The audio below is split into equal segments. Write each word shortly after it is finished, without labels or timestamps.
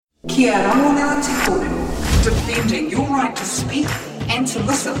Kia ora te kore, defending your right to speak and to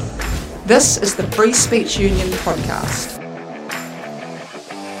listen. This is the Free Speech Union podcast.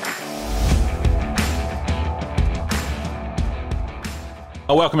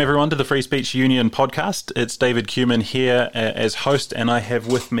 Welcome everyone to the Free Speech Union podcast. It's David Cuman here as host, and I have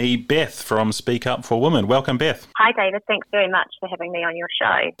with me Beth from Speak Up for Women. Welcome, Beth. Hi, David. Thanks very much for having me on your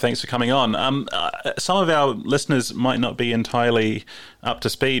show. Thanks for coming on. Some of our listeners might not be entirely up to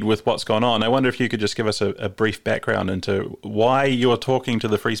speed with what's gone on. I wonder if you could just give us a brief background into why you're talking to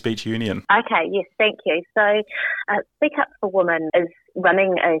the Free Speech Union. Okay, yes, thank you. So Speak Up for Women is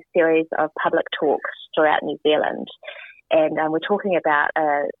running a series of public talks throughout New Zealand. And we're talking about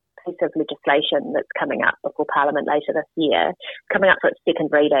a piece of legislation that's coming up before Parliament later this year, coming up for its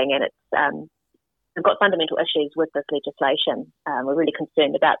second reading, and we've got fundamental issues with this legislation. We're really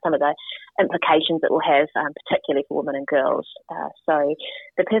concerned about some of the implications it will have, particularly for women and girls. So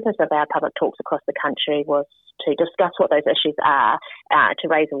the purpose of our public talks across the country was to discuss what those issues are, to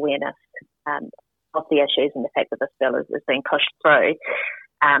raise awareness of the issues and the fact that this bill is being pushed through.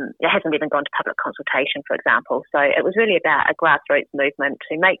 It hasn't even gone to public consultation, for example. So it was really about a grassroots movement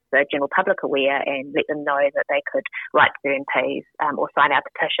to make the general public aware and let them know that they could write to their MPs or sign our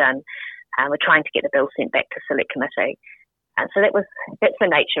petition. We're trying to get the bill sent back to select committee. So that's the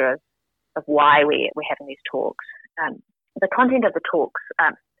nature of why we're having these talks. The content of the talks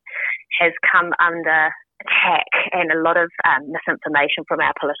has come under attack and a lot of misinformation from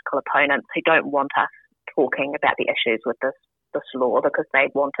our political opponents who don't want us talking about the issues with this law because they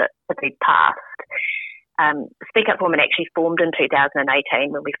want it to be passed. Speak Up for Women actually formed in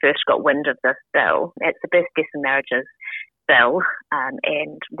 2018 when we first got wind of this bill. It's the Birth, Deaths and Marriages bill,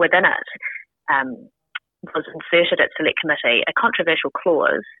 and within it was inserted at Select Committee a controversial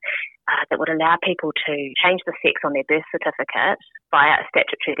clause that would allow people to change the sex on their birth certificate via a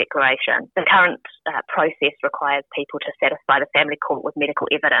statutory declaration. The current process requires people to satisfy the family court with medical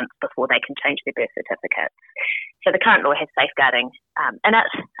evidence before they can change their birth certificate. So the current law has safeguarding in it.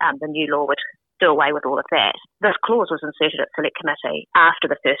 The new law would do away with all of that. This clause was inserted at Select Committee after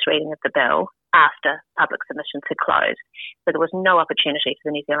the first reading of the bill, after public submissions had closed. So there was no opportunity for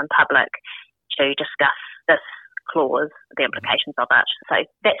the New Zealand public to discuss this clause, the implications of it. So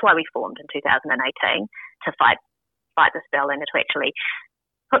that's why we formed in 2018 to fight this bill and to actually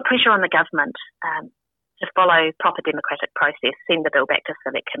put pressure on the government to follow proper democratic process, send the bill back to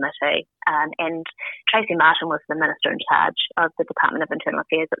Select Committee. And Tracy Martin was the Minister in charge of the Department of Internal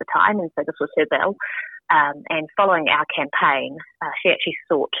Affairs at the time, and so this was her bill. And following our campaign, she actually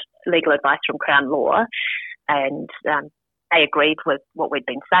sought legal advice from Crown Law, and they agreed with what we'd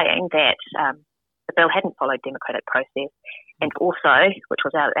been saying, that the bill hadn't followed democratic process, and also, which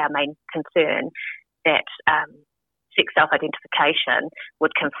was our main concern, that sex self-identification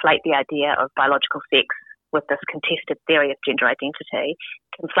would conflate the idea of biological sex with this contested theory of gender identity,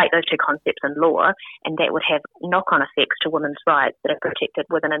 conflate those two concepts in law, and that would have knock-on effects to women's rights that are protected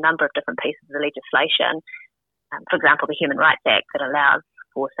within a number of different pieces of the legislation. For example, the Human Rights Act that allows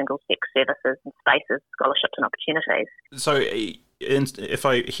for single-sex services and spaces, scholarships and opportunities. So if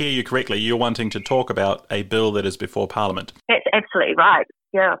I hear you correctly, you're wanting to talk about a bill that is before Parliament. That's absolutely right,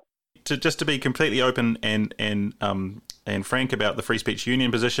 yeah. Just to be completely open and frank about the Free Speech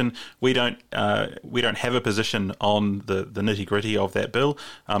Union position, we don't have a position on the nitty gritty of that bill.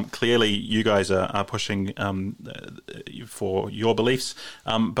 Clearly, you guys are pushing for your beliefs,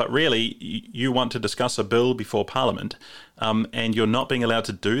 but really, you want to discuss a bill before Parliament, and you're not being allowed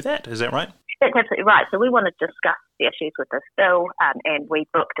to do that. Is that right? That's absolutely right. So we want to discuss the issues with this bill, and we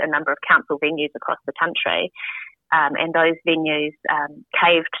booked a number of council venues across the country. And those venues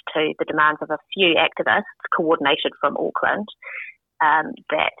caved to the demands of a few activists coordinated from Auckland. And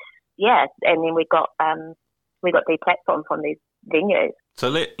then we got deplatformed from these venues. So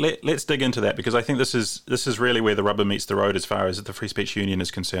let's dig into that, because I think this is really where the rubber meets the road as far as the Free Speech Union is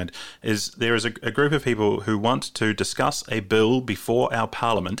concerned. There is a group of people who want to discuss a bill before our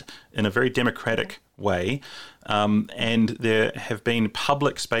Parliament in a very democratic way, and there have been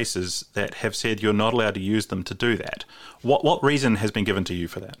public spaces that have said you're not allowed to use them to do that. What reason has been given to you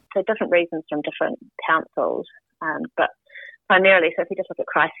for that? So different reasons from different councils, but primarily, so if you just look at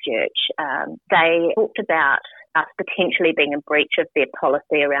Christchurch, they talked about us potentially being in breach of their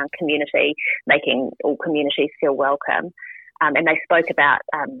policy around community, making all communities feel welcome. And they spoke about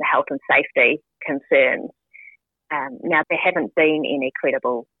the health and safety concerns. Now, there haven't been any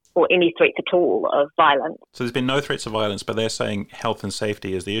credible or any threats at all of violence. So there's been no threats of violence, but they're saying health and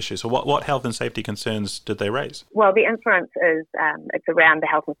safety is the issue. So what health and safety concerns did they raise? Well, the inference is it's around the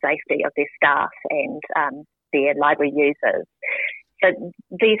health and safety of their staff and their library users. So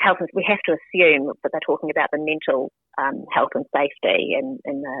these we have to assume that they're talking about the mental health and safety and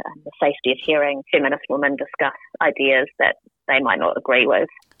the safety of hearing feminist women discuss ideas that they might not agree with.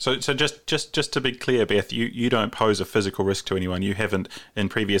 So just to be clear, Beth, you don't pose a physical risk to anyone. You haven't in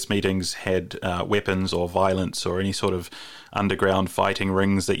previous meetings had weapons or violence or any sort of underground fighting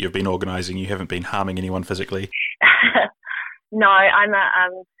rings that you've been organising. You haven't been harming anyone physically. No, I'm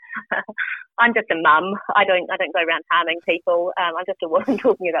just a mum. I don't go around harming people. I'm just a woman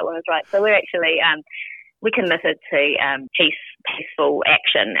talking about women's rights. So we're actually we're committed to peaceful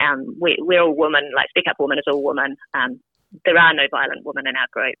action. We're all women. Like Speak Up Women is all women. There are no violent women in our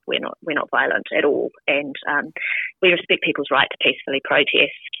group. We're not violent at all, and we respect people's right to peacefully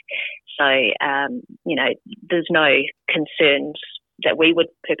protest. So there's no concerns that we would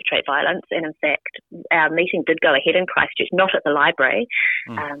perpetrate violence. And in fact, our meeting did go ahead in Christchurch, not at the library,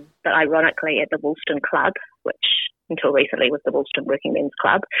 but ironically at the Woolston Club, which until recently was the Woolston Working Men's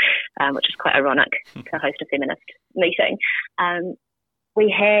Club, which is quite ironic to host a feminist meeting. We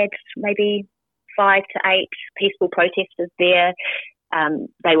had maybe 5 to 8 peaceful protesters there.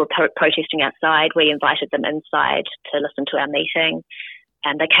 They were protesting outside. We invited them inside to listen to our meeting,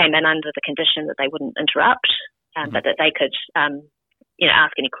 and they came in under the condition that they wouldn't interrupt, but that they could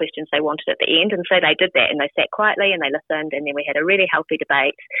ask any questions they wanted at the end. And so they did that, and they sat quietly and they listened, and then we had a really healthy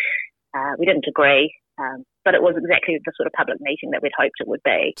debate. We didn't agree, but it was exactly the sort of public meeting that we'd hoped it would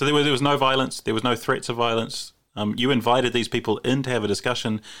be. So there was no violence, there was no threats of violence. You invited these people in to have a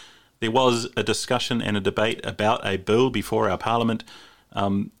discussion. There was a discussion and a debate about a bill before our Parliament.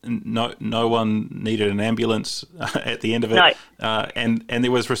 No one needed an ambulance at the end of it. No. And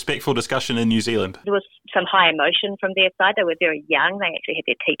there was respectful discussion in New Zealand. There was some high emotion from their side. They were very young. They actually had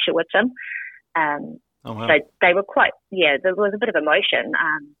their teacher with them. Oh, wow. So they were there was a bit of emotion,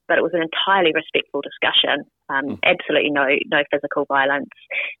 but it was an entirely respectful discussion. Absolutely no physical violence.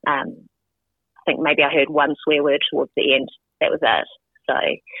 I think maybe I heard one swear word towards the end. That was it. So,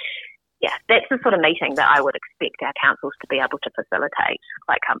 yeah, that's the sort of meeting that I would expect our councils to be able to facilitate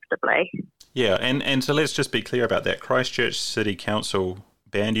quite comfortably. Yeah, and so let's just be clear about that. Christchurch City Council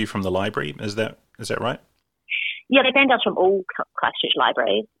banned you from the library. Is that right? Yeah, they banned us from all Christchurch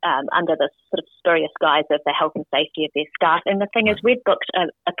libraries under the sort of spurious guise of the health and safety of their staff. And the thing is, we'd booked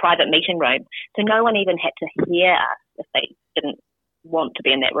a private meeting room, so no one even had to hear us if they didn't want to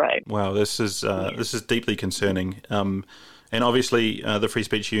be in that room. Wow, this is deeply concerning. And obviously, the Free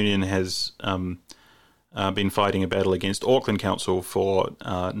Speech Union has been fighting a battle against Auckland Council for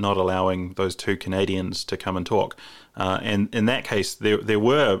not allowing those 2 Canadians to come and talk. And in that case, there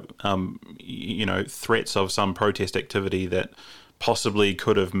were, threats of some protest activity that possibly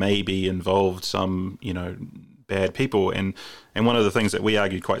could have maybe involved some, bad people. And one of the things that we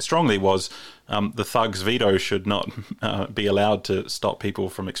argued quite strongly was the thugs' veto should not be allowed to stop people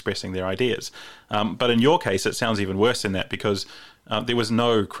from expressing their ideas. But in your case, it sounds even worse than that, because there was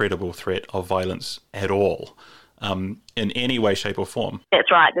no credible threat of violence at all in any way, shape or form.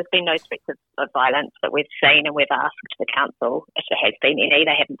 That's right. There's been no threats of violence that we've seen, and we've asked the council if there has been any.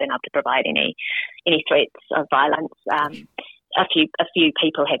 They haven't been able to provide any threats of violence. A few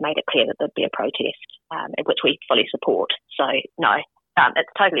people have made it clear that there'd be a protest, which we fully support. So, no,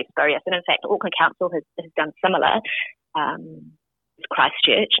 it's totally spurious. And in fact, Auckland Council has done similar with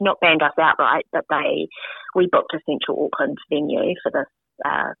Christchurch, not banned us outright, but we booked a central Auckland venue for this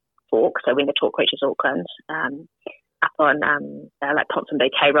talk. So when the talk reaches Auckland, up on like Ponsonby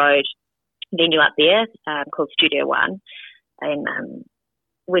K Road, venue up there called Studio One. And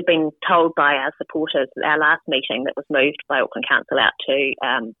we'd been told by our supporters at our last meeting that was moved by Auckland Council out to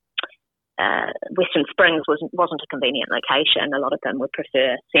Western Springs wasn't a convenient location. A lot of them would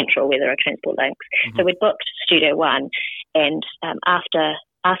prefer central where there are transport links. Mm-hmm. So we'd booked Studio One, and after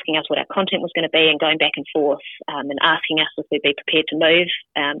asking us what our content was going to be and going back and forth and asking us if we'd be prepared to move,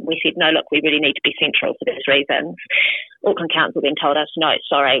 we said, no, look, we really need to be central for these reasons. Auckland Council then told us, no,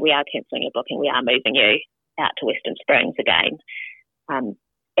 sorry, we are cancelling your booking. We are moving you out to Western Springs again.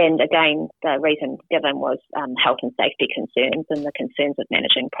 And again, the reason given was health and safety concerns and the concerns of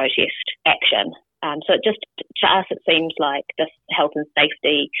managing protest action. So to us, it seems like this health and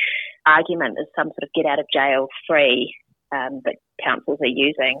safety argument is some sort of get out of jail free that councils are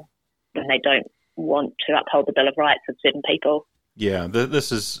using when they don't want to uphold the Bill of Rights of certain people. Yeah,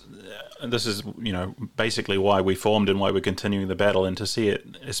 this is basically why we formed and why we're continuing the battle, and to see it,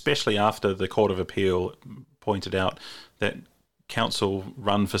 especially after the Court of Appeal pointed out that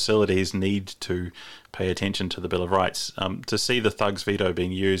council-run facilities need to pay attention to the Bill of Rights. To see the thugs' veto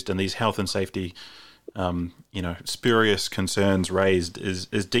being used and these health and safety, spurious concerns raised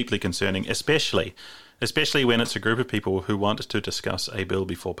is deeply concerning, especially especially when it's a group of people who want to discuss a bill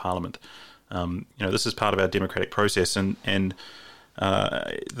before Parliament. This is part of our democratic process, and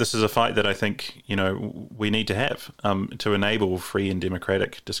this is a fight that I think we need to have to enable free and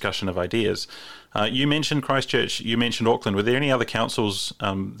democratic discussion of ideas. You mentioned Christchurch, you mentioned Auckland. Were there any other councils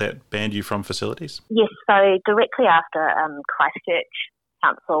that banned you from facilities? Yes, so directly after Christchurch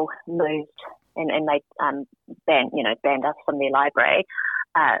Council moved and they banned us from their library,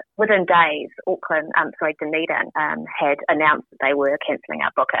 within days, Dunedin had announced that they were cancelling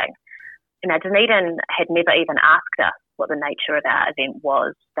our booking. Dunedin had never even asked us what the nature of our event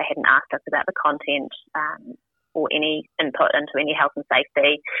was. They hadn't asked us about the content or any input into any health and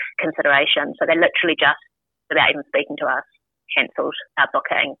safety consideration. So they literally just, without even speaking to us, cancelled our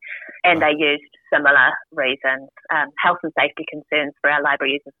booking. And they used similar reasons, health and safety concerns for our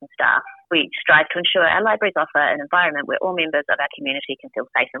library users and staff. We strive to ensure our libraries offer an environment where all members of our community can feel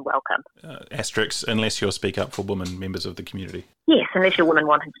safe and welcome. Asterisks, unless you're Speak Up for Women members of the community. Yes, unless you're women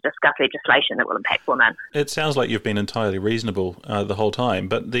wanting to discuss legislation that will impact women. It sounds like you've been entirely reasonable the whole time,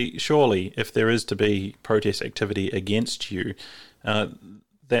 but surely if there is to be protest activity against you,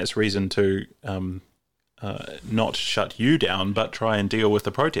 that's reason to not shut you down, but try and deal with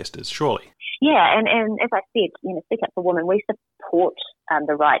the protesters, surely. Yeah, and as I said, Speak Up for Women, we support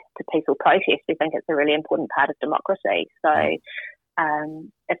the right to peaceful protest. We think it's a really important part of democracy. So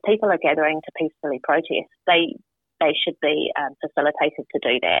if people are gathering to peacefully protest, they should be facilitated to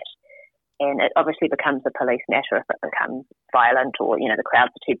do that. And it obviously becomes a police matter if it becomes violent or, the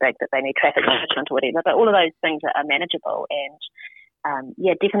crowds are too big that they need traffic management or whatever. But all of those things are manageable and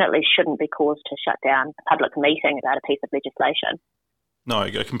definitely shouldn't be cause to shut down a public meeting about a piece of legislation. No,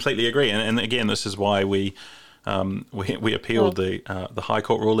 I completely agree, and again, this is why we appealed the High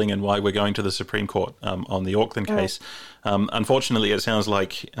Court ruling and why we're going to the Supreme Court on the Auckland case. Unfortunately, it sounds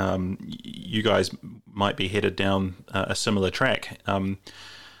like you guys might be headed down a similar track.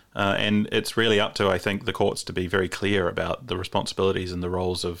 And it's really up to, I think, the courts to be very clear about the responsibilities and the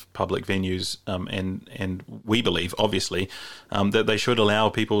roles of public venues. And we believe, obviously, that they should allow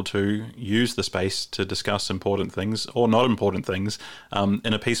people to use the space to discuss important things or not important things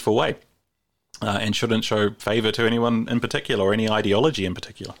in a peaceful way. And shouldn't show favour to anyone in particular or any ideology in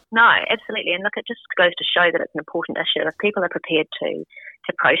particular. No, absolutely. And look, it just goes to show that it's an important issue. If people are prepared to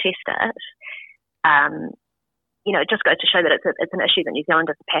protest it, it just goes to show that it's an issue that New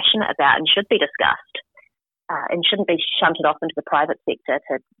Zealanders are passionate about and should be discussed and shouldn't be shunted off into the private sector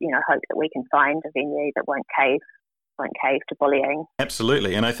to, hope that we can find a venue that won't cave to bullying.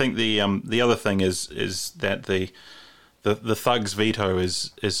 Absolutely. And I think the other thing is that the thug's veto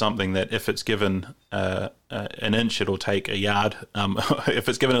is something that if it's given an inch, it'll take a yard. If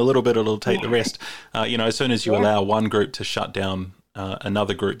it's given a little bit, it'll take the rest. As soon as you allow one group to shut down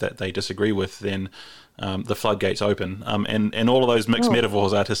another group that they disagree with, then the floodgates open. And all of those mixed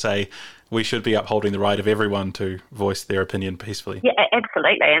metaphors are to say we should be upholding the right of everyone to voice their opinion peacefully. Yeah,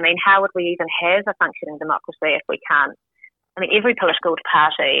 absolutely. I mean, how would we even have a functioning democracy if we can't? I mean, every political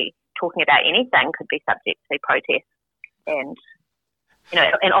party talking about anything could be subject to protest. And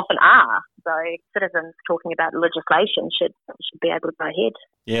often are. So citizens talking about legislation should be able to go ahead.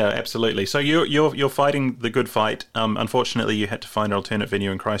 Yeah, absolutely. So you're fighting the good fight. Unfortunately, you had to find an alternate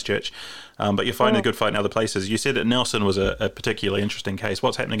venue in Christchurch, but you're fighting a good fight in other places. You said that Nelson was a particularly interesting case.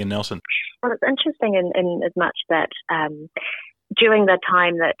 What's happening in Nelson? Well, it's interesting in as much that during the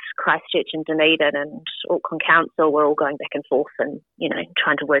time that Christchurch and Dunedin and Auckland Council were all going back and forth and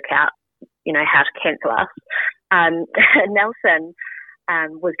trying to work out how to cancel us, Nelson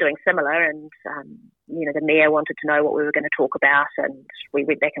was doing similar, and the mayor wanted to know what we were going to talk about, and we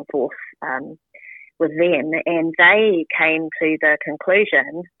went back and forth with them, and they came to the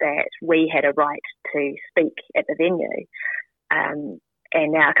conclusion that we had a right to speak at the venue.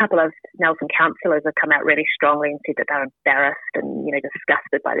 And now a couple of Nelson councillors have come out really strongly and said that they're embarrassed and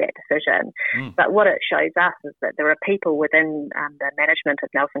disgusted by that decision. But what it shows us is that there are people within the management of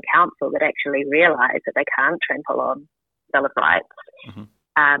Nelson Council that actually realise that they can't trample on Bill of Rights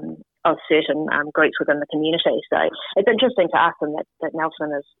of certain groups within the community. So it's interesting to us and that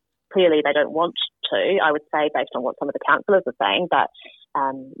Nelson is clearly they don't want to, I would say, based on what some of the councillors are saying, but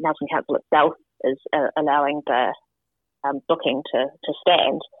Nelson Council itself is allowing the booking to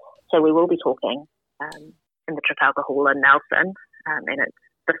stand. So we will be talking in the Trafalgar Hall in Nelson, and it's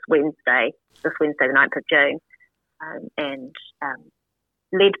this Wednesday the 9th of June, and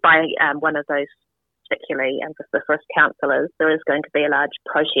led by one of those particularly vociferous councillors. There is going to be a large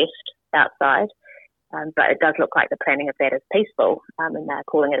protest outside, but it does look like the planning of that is peaceful, and they're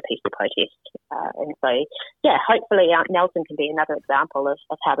calling it a peaceful protest. And so, hopefully Nelson can be another example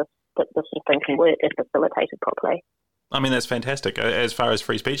of how this that this sort of thing can work if facilitated properly. I mean, that's fantastic. As far as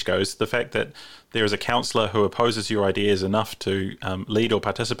free speech goes, the fact that there is a councillor who opposes your ideas enough to lead or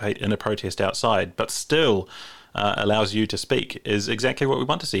participate in a protest outside, but still allows you to speak, is exactly what we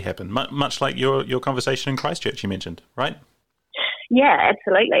want to see happen, much like your conversation in Christchurch you mentioned, right? Yeah,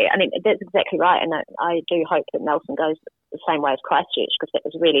 absolutely. I mean, that's exactly right. And I do hope that Nelson goes the same way as Christchurch, because that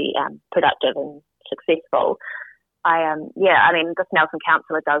was really productive and successful. This Nelson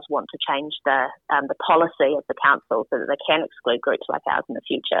councillor does want to change the policy of the council so that they can exclude groups like ours in the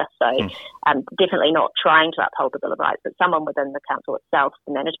future. So definitely not trying to uphold the Bill of Rights, but someone within the council itself,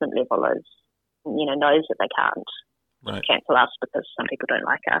 the management level, knows that they can't cancel us because some people don't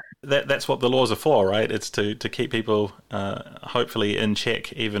like us. That's what the laws are for, right? It's to keep people hopefully in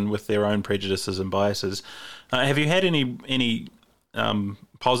check, even with their own prejudices and biases. Have you had any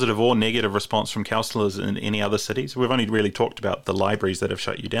positive or negative response from councillors in any other cities? We've only really talked about the libraries that have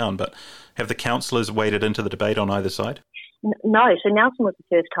shut you down, but have the councillors waded into the debate on either side? No, so Nelson was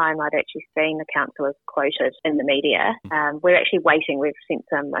the first time I'd actually seen the councillors quoted in the media. We're actually waiting. We've sent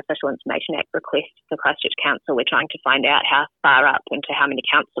some Official Information Act requests to Christchurch Council. We're trying to find out how far up into how many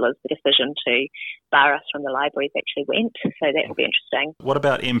councillors the decision to bar us from the libraries actually went. So that will be interesting. What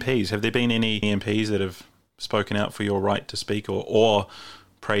about MPs? Have there been any MPs that have spoken out for your right to speak or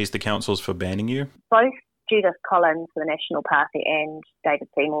praised the councils for banning you? Both Judith Collins for the National Party and David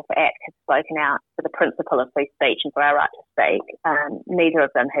Seymour for ACT have spoken out for the principle of free speech and for our right to speak. Neither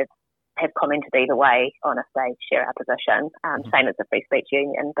of them have commented either way on if they share our position, same as the Free Speech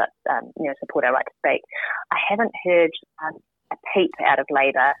Union, but support our right to speak. I haven't heard a peep out of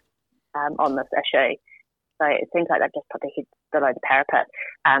Labour on this issue, so it seems like they've just put their heads below the parapet.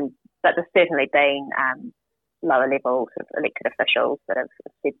 But there's certainly been lower level sort of elected officials that have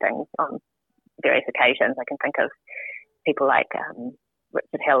said things on various occasions. I can think of people like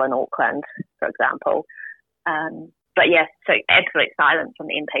Richard Hill in Auckland, for example. But yes, so absolute silence from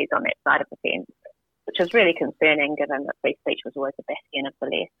the MPs on that side of the fence, which is really concerning given that free speech was always a bastion of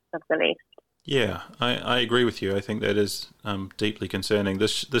the left. Yeah, I agree with you. I think that is deeply concerning.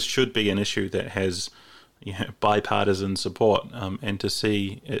 This should be an issue that has bipartisan support, and to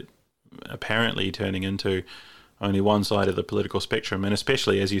see it apparently turning into only one side of the political spectrum, and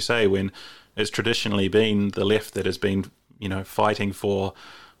especially, as you say, when it's traditionally been the left that has been, fighting for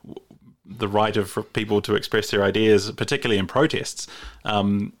the right of people to express their ideas, particularly in protests,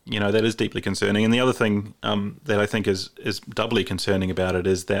 that is deeply concerning. And the other thing that I think is doubly concerning about it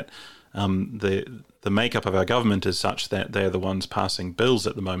is that the makeup of our government is such that they're the ones passing bills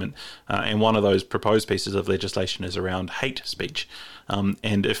at the moment, and one of those proposed pieces of legislation is around hate speech.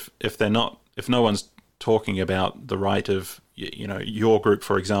 And if no one's talking about the right of your group,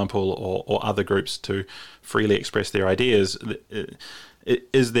 for example, or other groups to freely express their ideas,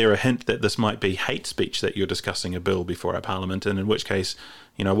 is there a hint that this might be hate speech that you're discussing a bill before our Parliament, and in which case,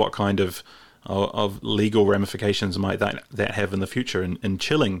 what kind of legal ramifications might that have in the future in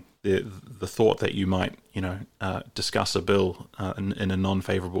chilling the thought that you might discuss a bill in a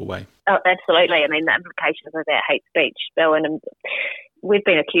non-favourable way? Oh, absolutely. I mean, the implications of that hate speech bill, and we've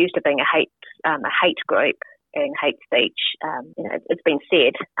been accused of being a hate group and hate speech. It's been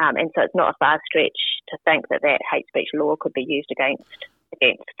said, and so it's not a far stretch to think that hate speech law could be used against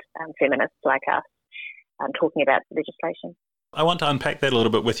feminists like us. Talking about legislation. I want to unpack that a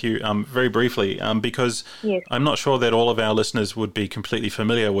little bit with you very briefly, because yes. I'm not sure that all of our listeners would be completely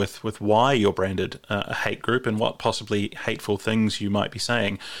familiar with why you're branded a hate group and what possibly hateful things you might be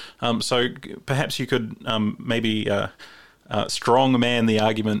saying. So perhaps you could maybe strong man the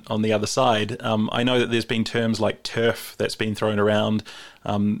argument on the other side. I know that there's been terms like TERF that's been thrown around,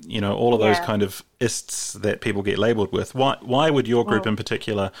 all of those kind of ists that people get labelled with. Why would your group in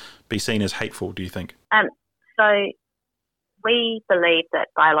particular be seen as hateful, do you think? So we believe that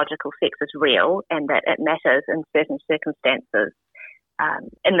biological sex is real and that it matters in certain circumstances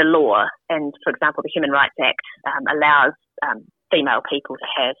in the law. And, for example, the Human Rights Act allows female people to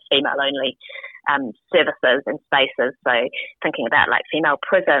have female-only services and spaces. So thinking about like female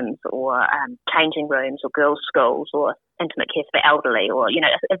prisons or changing rooms or girls' schools or intimate care for the elderly, or,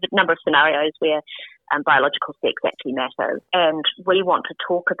 a number of scenarios where biological sex actually matters. And we want to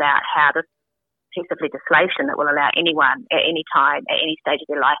talk about how this piece of legislation that will allow anyone at any time, at any stage of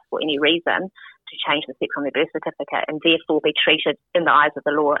their life, for any reason, to change the sex on their birth certificate and therefore be treated in the eyes of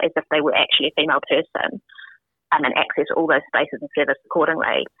the law as if they were actually a female person, and access all those spaces and services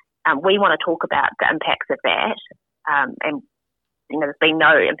accordingly. We want to talk about the impacts of that, and there's been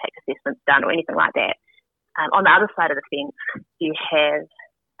no impact assessments done or anything like that. On the other side of the fence, you have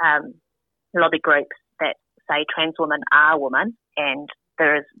lobby groups that say trans women are women and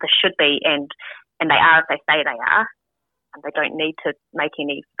there should be, and they are if they say they are. And they don't need to make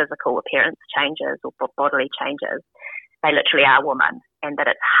any physical appearance changes or bodily changes. They literally are women, and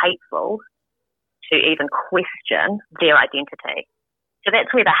that it's hateful to even question their identity. So that's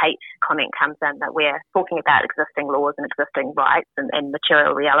where the hate comment comes in, that we're talking about existing laws and existing rights and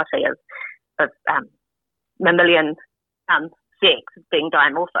material reality of mammalian sex being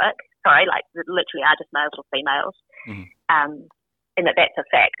dimorphic. Sorry, like literally are just males or females. Mm-hmm. And that's a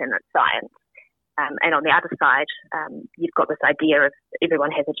fact and it's science. And on the other side, you've got this idea of everyone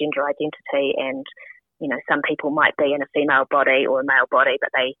has a gender identity, and some people might be in a female body or a male body,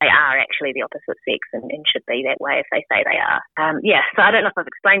 but they are actually the opposite sex and should be that way if they say they are. So I don't know if I've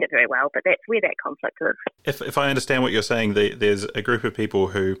explained it very well, but that's where that conflict is. If I understand what you're saying, there's a group of people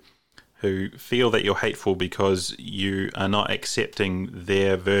who feel that you're hateful because you are not accepting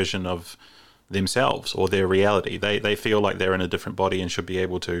their version of themselves or their reality. They feel like they're in a different body and should be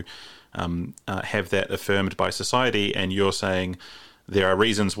able to have that affirmed by society, and you're saying there are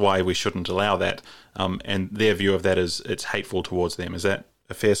reasons why we shouldn't allow that, and their view of that is it's hateful towards them. Is that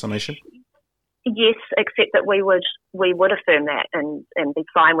a fair summation? Yes, except that we would affirm that and be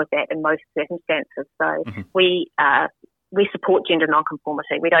fine with that in most circumstances. So we support gender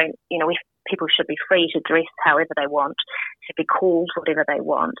nonconformity. We don't, people should be free to dress however they want, to be called whatever they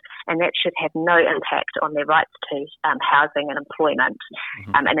want, and that should have no impact on their rights to housing and employment.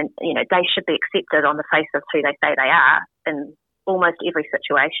 Mm-hmm. They should be accepted on the face of who they say they are in almost every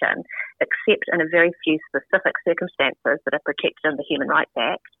situation, except in a very few specific circumstances that are protected in the Human Rights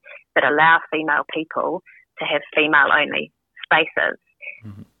Act that allow female people to have female-only spaces.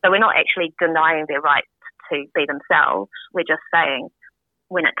 Mm-hmm. So we're not actually denying their rights to be themselves. We're just saying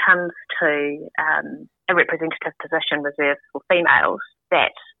when it comes to a representative position reserved for females,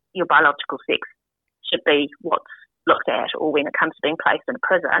 that your biological sex should be what's looked at, or when it comes to being placed in a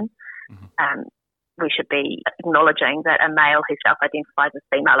prison, mm-hmm. We should be acknowledging that a male who self-identifies as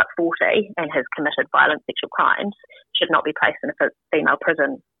female at 40 and has committed violent sexual crimes should not be placed in a female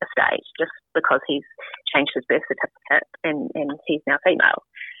prison estate just because he's changed his birth certificate and he's now female.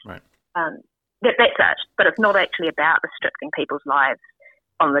 Right. That's it. But it's not actually about restricting people's lives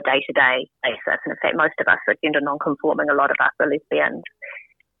on the day-to-day basis. And in fact, most of us are gender non-conforming. A lot of us are lesbians.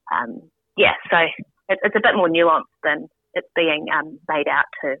 So it's a bit more nuanced than it's being made out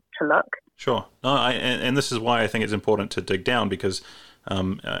to look. Sure. No, and this is why I think it's important to dig down, because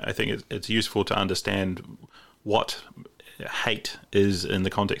I think it's useful to understand what hate is in the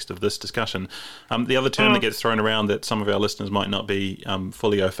context of this discussion. The other term that gets thrown around that some of our listeners might not be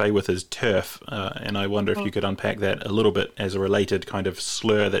fully au fait with is TERF, and I wonder if you could unpack that a little bit as a related kind of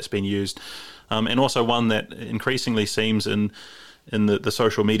slur that's been used, and also one that increasingly seems in the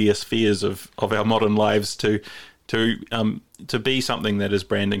social media spheres of our modern lives to be something that is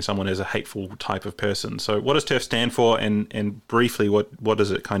branding someone as a hateful type of person. So what does TERF stand for, and briefly, what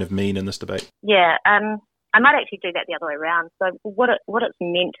does it kind of mean in this debate? Yeah, I might actually do that the other way around. So what it's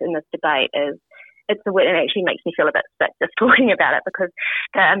meant in this debate is, it's a word, and it actually makes me feel a bit sick just talking about it, because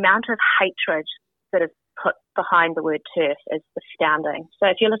the amount of hatred that is put behind the word TERF is astounding. So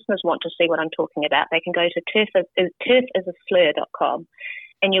if your listeners want to see what I'm talking about, they can go to TERFisaslur.com,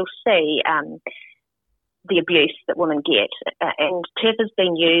 and you'll see the abuse that women get. And TERF has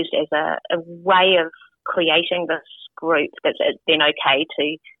been used as a way of creating this group that it's then okay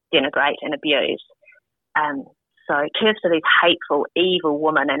to denigrate and abuse. So TERFs are these hateful, evil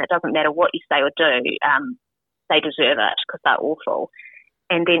women, and it doesn't matter what you say or do, they deserve it because they're awful.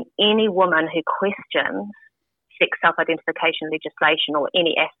 And then any woman who questions sex self-identification legislation or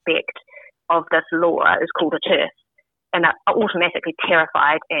any aspect of this law is called a TERF, and they're automatically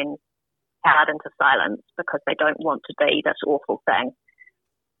terrified and cowed into silence because they don't want to be this awful thing.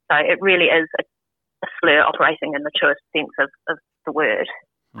 So it really is a slur operating in the truest sense of the word.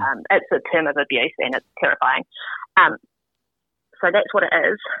 It's a term of abuse and it's terrifying. So that's what it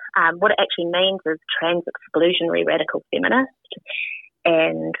is. What it actually means is trans-exclusionary radical feminist.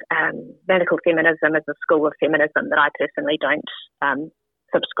 And radical feminism is a school of feminism that I personally don't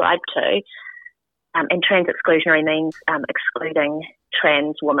subscribe to. And trans-exclusionary means excluding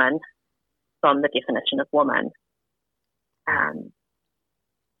trans women from the definition of woman. So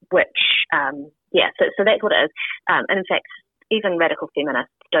that's what it is. And in fact, even radical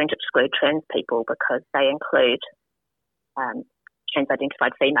feminists don't exclude trans people because they include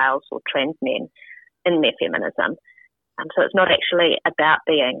trans-identified females or trans men in their feminism. So it's not actually about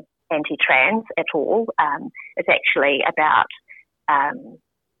being anti-trans at all. It's actually about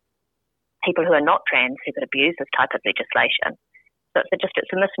people who are not trans who could abuse this type of legislation. So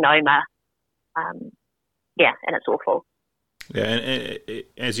it's a misnomer. And it's awful. Yeah, and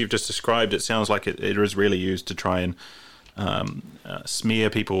as you've just described, it sounds like it is really used to try and smear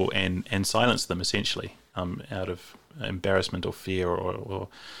people and silence them, essentially, out of embarrassment or fear or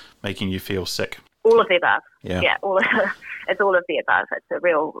making you feel sick. All of the above. Yeah. It's all of the above. It's a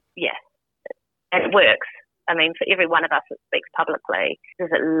real, and it works. I mean, for every one of us that speaks publicly,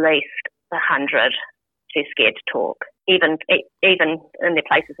 there's at least 100 who's scared to talk, even in their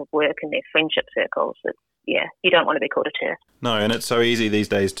places of work and their friendship circles. You don't want to be called a TERF. No, and it's so easy these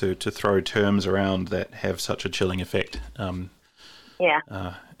days to throw terms around that have such a chilling effect. And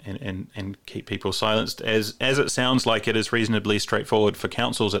keep people silenced, as it sounds like it is reasonably straightforward for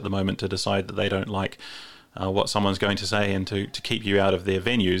councils at the moment to decide that they don't like what someone's going to say and to keep you out of their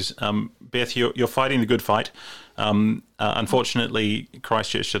venues. Beth, you're fighting the good fight. Unfortunately,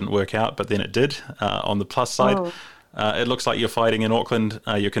 Christchurch didn't work out, but then it did. On the plus side, it looks like you're fighting in Auckland.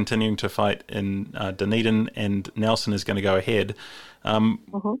 You're continuing to fight in Dunedin, and Nelson is going to go ahead.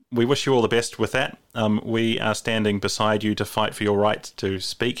 We wish you all the best with that. We are standing beside you to fight for your right to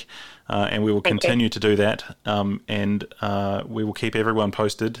speak, and we will continue to do that. And we will keep everyone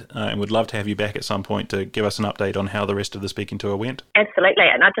posted, and would love to have you back at some point to give us an update on how the rest of the speaking tour went. Absolutely,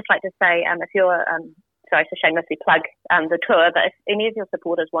 and I'd just like to say, if you're sorry to shamelessly plug the tour, but if any of your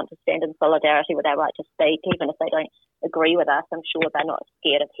supporters want to stand in solidarity with our right to speak, even if they don't agree with us, I'm sure they're not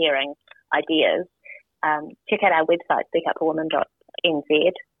scared of hearing ideas. Check out our website,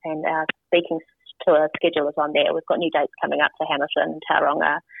 speakupforwomen.nz, and our speaking tour schedule is on there. We've got new dates coming up for Hamilton and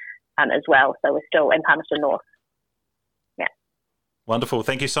Tauranga as well, so we're still in Palmerston North. Yeah. Wonderful.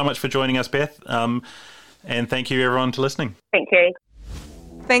 Thank you so much for joining us, Beth, and thank you everyone for listening. Thank you.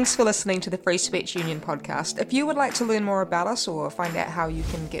 Thanks for listening to the Free Speech Union podcast. If you would like to learn more about us or find out how you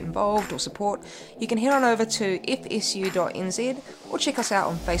can get involved or support, you can head on over to fsu.nz or check us out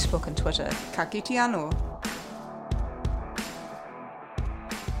on Facebook and Twitter. Ka kite anō.